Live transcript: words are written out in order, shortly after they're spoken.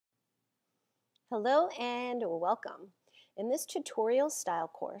Hello and welcome. In this tutorial style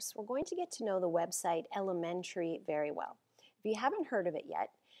course, we're going to get to know the website Elementari very well. If you haven't heard of it yet,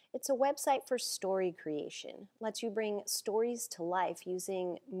 it's a website for story creation. Lets you bring stories to life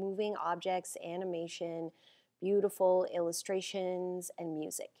using moving objects, animation, beautiful illustrations, and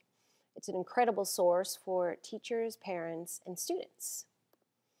music. It's an incredible source for teachers, parents, and students.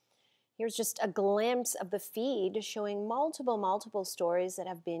 Here's just a glimpse of the feed showing multiple stories that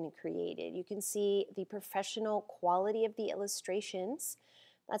have been created. You can see the professional quality of the illustrations.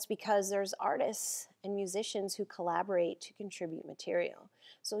 That's because there's artists and musicians who collaborate to contribute material.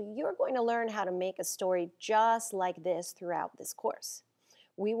 So you're going to learn how to make a story just like this throughout this course.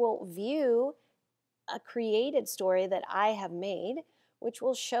 We will view a created story that I have made, which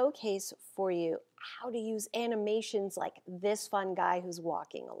will showcase for you how to use animations like this fun guy who's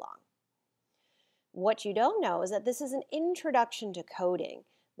walking along. What you don't know is that this is an introduction to coding.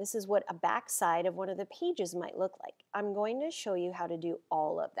 This is what a backside of one of the pages might look like. I'm going to show you how to do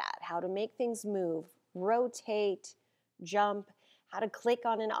all of that, how to make things move, rotate, jump, how to click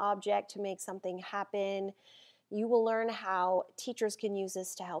on an object to make something happen. You will learn how teachers can use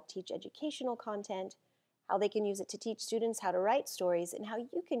this to help teach educational content, how they can use it to teach students how to write stories, and how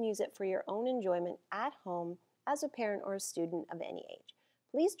you can use it for your own enjoyment at home as a parent or a student of any age.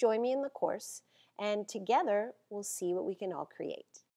 Please join me in the course, and together we'll see what we can all create.